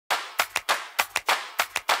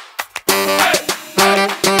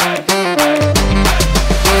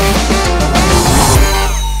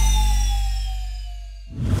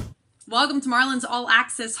Welcome to Marlins All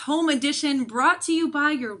Access Home Edition, brought to you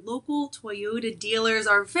by your local Toyota dealers.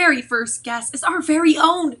 Our very first guest is our very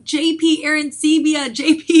own JP Arencibia.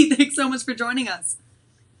 JP, thanks so much for joining us.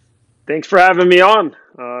 Thanks for having me on.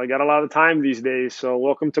 I got a lot of time these days, so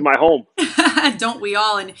welcome to my home. Don't we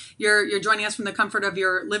all? And you're joining us from the comfort of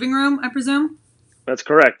your living room, I presume? That's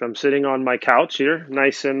correct. I'm sitting on my couch here,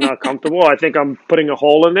 nice and comfortable. I think I'm putting a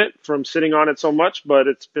hole in it from sitting on it so much, but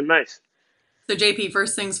it's been nice. So JP,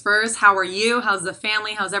 first things first, how are you? How's the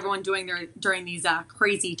family? How's everyone doing during these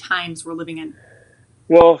crazy times we're living in?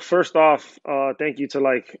 Well, first off, thank you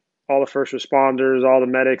to all the first responders, all the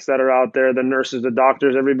medics that are out there, the nurses, the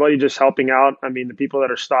doctors, everybody just helping out. I mean, the people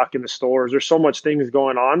that are stocking the stores. There's so much things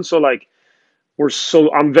going on. So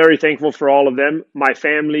I'm very thankful for all of them. My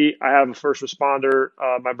family, I have a first responder.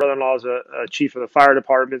 My brother-in-law is a chief of the fire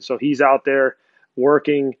department, so he's out there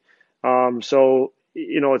working.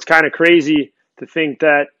 It's kind of crazy to think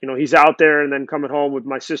that, he's out there and then coming home with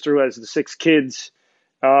my sister who has the 6 kids.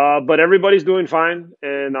 But everybody's doing fine,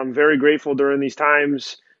 and I'm very grateful during these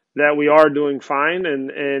times that we are doing fine.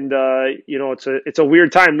 It's a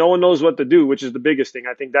weird time. No one knows what to do, which is the biggest thing.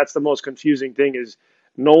 I think that's the most confusing thing is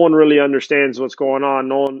no one really understands what's going on.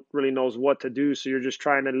 No one really knows what to do. So you're just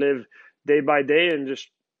trying to live day by day and just,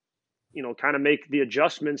 kind of make the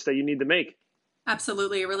adjustments that you need to make.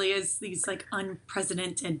 Absolutely. It really is these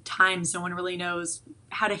unprecedented times. No one really knows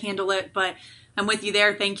how to handle it, but I'm with you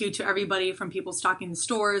there. Thank you to everybody from people stocking the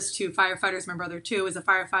stores to firefighters. My brother too is a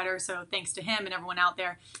firefighter. So thanks to him and everyone out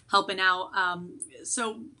there helping out.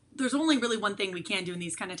 So there's only really one thing we can do in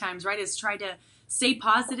these kind of times, right? Is try to stay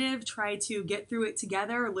positive, try to get through it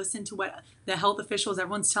together, listen to what the health officials,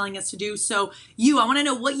 everyone's telling us to do. So I want to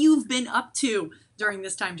know what you've been up to during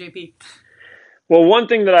this time, JP. Well, one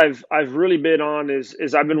thing that I've really been on is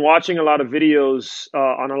I've been watching a lot of videos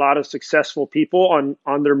on a lot of successful people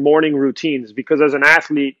on their morning routines, because as an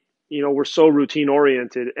athlete, we're so routine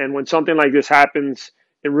oriented. And when something like this happens,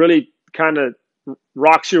 it really kind of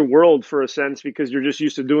rocks your world for a sense, because you're just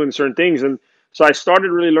used to doing certain things. And so I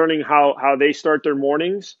started really learning how they start their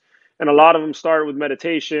mornings. And a lot of them start with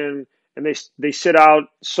meditation, and they sit out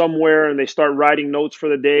somewhere and they start writing notes for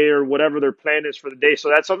the day or whatever their plan is for the day. So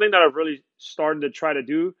that's something that I've really started to try to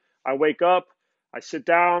do. I wake up, I sit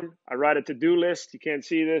down, I write a to-do list. You can't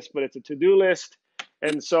see this, but it's a to-do list.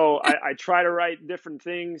 And so I try to write different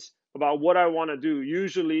things about what I want to do.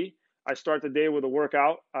 Usually I start the day with a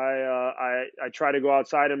workout. I try to go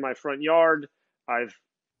outside in my front yard. I've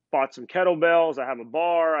bought some kettlebells. I have a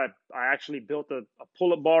bar. I actually built a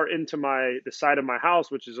pull-up bar into the side of my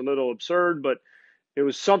house, which is a little absurd, but it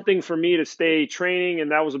was something for me to stay training,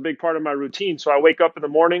 and that was a big part of my routine. So I wake up in the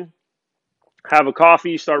morning, have a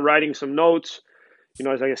coffee, start writing some notes.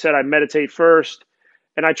 Like I said, I meditate first,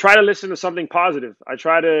 and I try to listen to something positive. I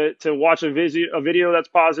try to watch a video that's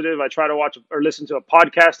positive. I try to watch or listen to a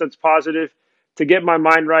podcast that's positive, to get my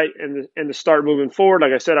mind right and to start moving forward.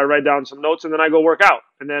 Like I said, I write down some notes and then I go work out.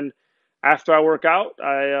 And then after I work out,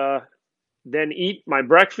 I then eat my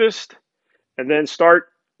breakfast and then start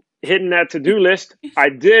hitting that to-do list. I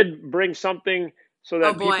did bring something so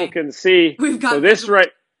that people can see.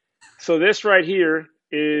 So this right here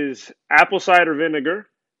is apple cider vinegar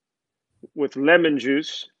with lemon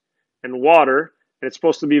juice and water. And it's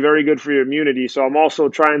supposed to be very good for your immunity. So I'm also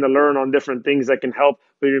trying to learn on different things that can help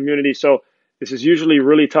with your immunity. So this is usually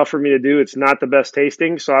really tough for me to do. It's not the best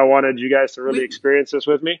tasting, so I wanted you guys to really experience this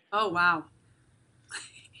with me. Oh, wow.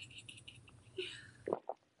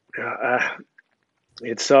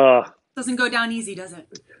 It's doesn't go down easy, does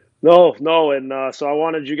it? No, and so I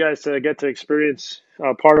wanted you guys to get to experience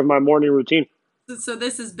part of my morning routine. So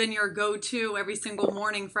this has been your go-to every single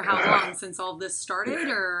morning for how long, since all this started,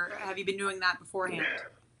 or have you been doing that beforehand?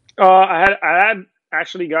 I had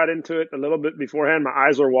actually got into it a little bit beforehand. My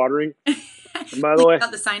eyes were watering. By the way,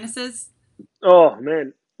 got the sinuses. Oh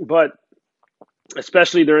man! But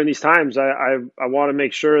especially during these times, I want to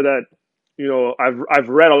make sure that I've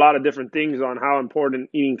read a lot of different things on how important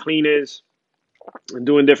eating clean is and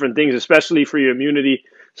doing different things, especially for your immunity.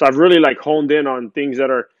 So I've really honed in on things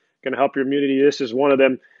that are going to help your immunity. This is one of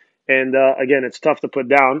them, and again, it's tough to put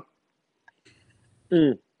down.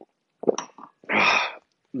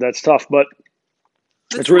 That's tough, but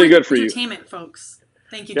it's really good for you. Entertainment, folks.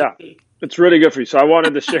 Thank you, yeah. JP. It's really good for you. So I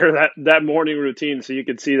wanted to share that morning routine so you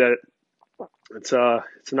could see that it's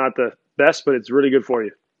not the best, but it's really good for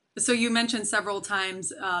you. So you mentioned several times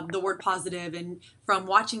the word positive, and from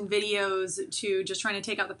watching videos to just trying to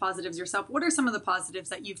take out the positives yourself. What are some of the positives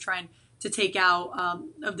that you've tried to take out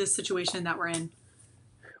of this situation that we're in?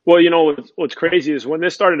 Well, you know what's crazy is when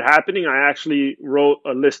this started happening, I actually wrote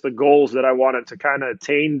a list of goals that I wanted to kind of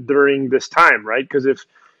attain during this time, right? Because if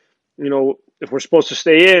we're supposed to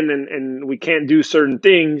stay in and we can't do certain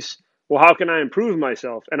things, well, how can I improve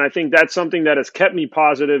myself? And I think that's something that has kept me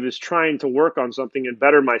positive is trying to work on something and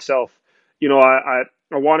better myself. I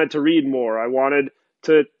wanted to read more. I wanted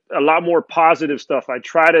to a lot more positive stuff. I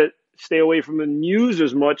try to stay away from the news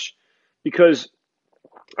as much because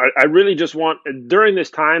I really just want during this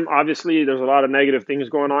time. Obviously, there's a lot of negative things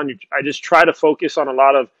going on. I just try to focus on a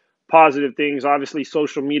lot of positive things. Obviously,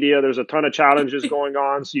 social media. There's a ton of challenges going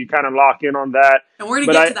on, so you kind of lock in on that. And we're gonna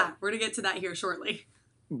But get I, to that. We're gonna get to that here shortly.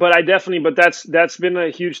 but I definitely, but that's been a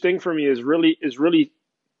huge thing for me. Is really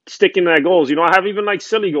sticking to my goals. I have even like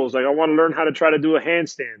silly goals. Like I want to learn how to try to do a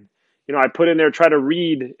handstand. I put in there try to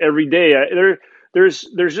read every day. There's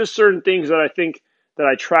just certain things that I think that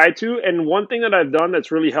I try to. And one thing that I've done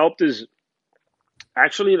that's really helped is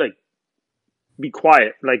actually like be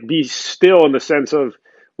quiet, like be still in the sense of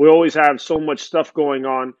we always have so much stuff going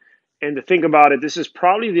on. And to think about it, this is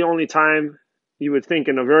probably the only time you would think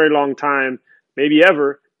in a very long time, maybe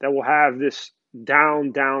ever, that we'll have this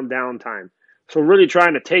down time. So really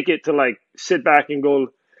trying to take it to like sit back and go,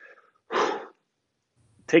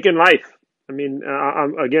 take in life. I mean,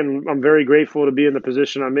 I'm very grateful to be in the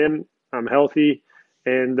position I'm in. I'm healthy.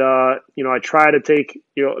 And, I try to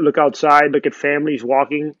look outside, look at families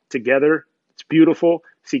walking together. It's beautiful.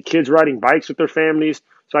 See kids riding bikes with their families.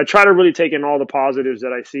 So I try to really take in all the positives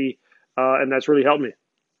that I see. And that's really helped me.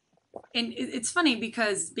 And it's funny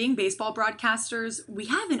because being baseball broadcasters, we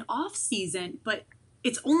have an off season, but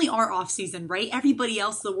it's only our off season, right? Everybody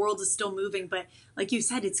else, the world is still moving. But like you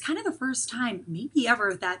said, it's kind of the first time, maybe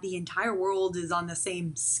ever, that the entire world is on the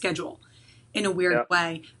same schedule in a weird Yeah.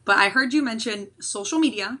 way. But I heard you mention social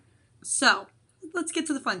media. So let's get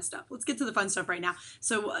to the fun stuff. Let's get to the fun stuff right now.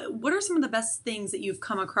 So, what are some of the best things that you've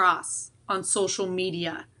come across on social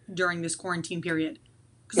media during this quarantine period?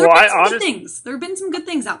 Because there Well, have I been some good honestly, things. There have been some good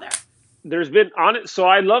things out there. there's been on it. So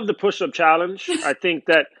I love the push-up challenge. I think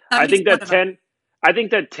that That I makes think fun that of it. 10 I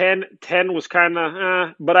think that 10 was kind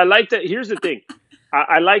of but I like that. Here's the thing.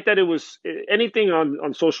 I like that it was anything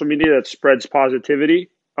on social media that spreads positivity.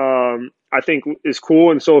 I think is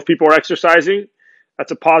cool. And so if people are exercising,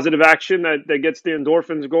 that's a positive action that gets the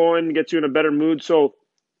endorphins going, gets you in a better mood. So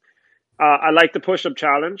I like the push-up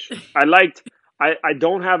challenge. I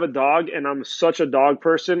don't have a dog, and I'm such a dog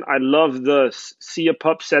person. I love the see a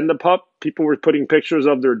pup, send a pup. People were putting pictures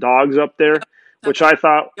of their dogs up there, which Okay. I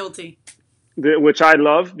thought, Guilty. which I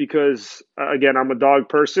love because again, I'm a dog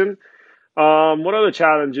person. What other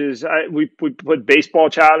challenges? We put baseball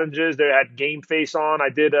challenges. They had Game Face on. I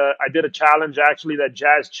did a challenge actually that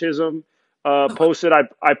Jazz Chisholm posted.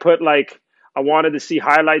 I put like I wanted to see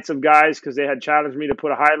highlights of guys because they had challenged me to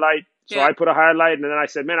put a highlight. So Yeah. I put a highlight, and then I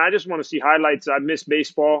said, "Man, I just want to see highlights. I miss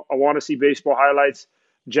baseball. I want to see baseball highlights."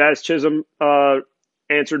 Jazz Chisholm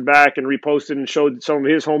answered back and reposted and showed some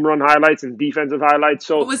of his home run highlights and defensive highlights.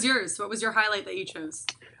 What So was yours? What was your highlight that you chose?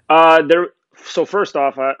 there. So first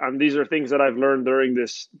off, these are things that I've learned during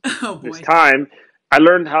Oh this boy. time. I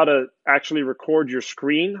learned how to actually record your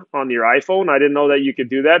screen on your iPhone. I didn't know that you could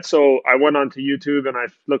do that. So I went onto YouTube and I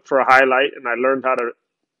looked for a highlight and I learned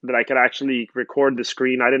that I could actually record the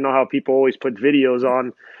screen. I didn't know how people always put videos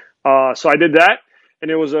on. So I did that.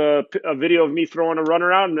 And it was a video of me throwing a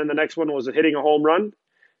runner out. And then the next one was hitting a home run.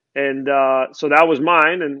 And so that was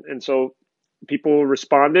mine. And so people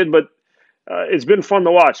responded. But it's been fun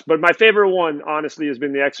to watch. But my favorite one, honestly, has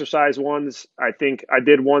been the exercise ones. I think I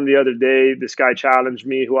did one the other day. This guy challenged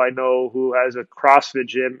me, who I know, who has a CrossFit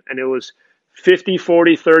gym, and it was 50,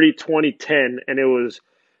 40, 30, 20, 10. And it was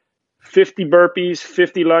 50 burpees,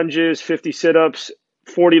 50 lunges, 50 sit-ups,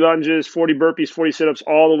 40 lunges, 40 burpees, 40 sit-ups,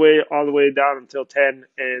 all the way down until 10.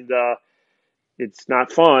 And it's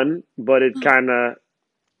not fun, but it kind of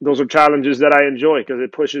those are challenges that I enjoy because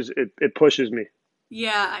it pushes me.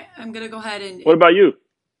 Yeah, I'm gonna go ahead What about you?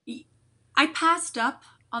 I passed up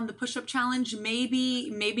on the push-up challenge. Maybe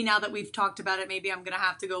now that we've talked about it, maybe I'm gonna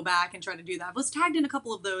have to go back and try to do that. I was tagged in a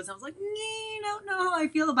couple of those. I was like, I don't know how I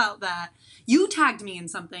feel about that. You tagged me in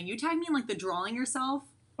something. You tagged me in like the drawing yourself.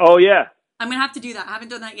 Oh yeah. I'm gonna have to do that. I haven't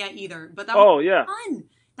done that yet either. But that one Oh looked yeah. fun.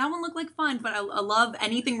 That one looked like fun. But I love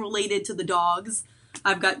anything related to the dogs.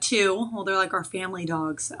 I've got two. Well, they're like our family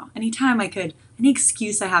dogs. So anytime I could, any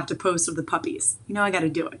excuse I have to post of the puppies, I got to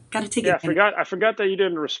do it. Got to take Yeah, it. I forgot that you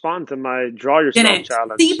didn't respond to my draw yourself Didn't see,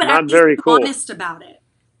 challenge. but at Not least very I'm cool. honest about it.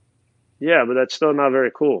 Yeah, but that's still not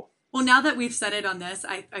very cool. Well, now that we've said it on this,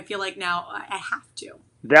 I feel like now I have to.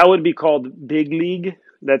 That would be called big league.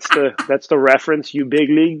 That's the reference. You big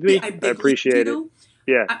leagued me. I I big leagued appreciate it. you.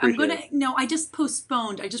 Yeah, I'm gonna no. I just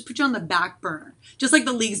postponed. I just put you on the back burner, just like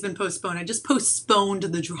the league's been postponed. I just postponed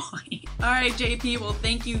the drawing. All right, JP. Well,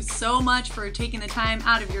 thank you so much for taking the time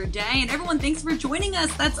out of your day, and everyone, thanks for joining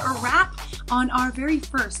us. That's a wrap on our very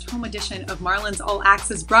first home edition of Marlins All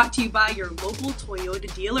Access, brought to you by your local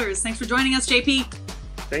Toyota dealers. Thanks for joining us, JP.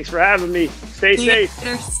 Thanks for having me. Stay safe.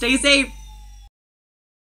 Stay safe.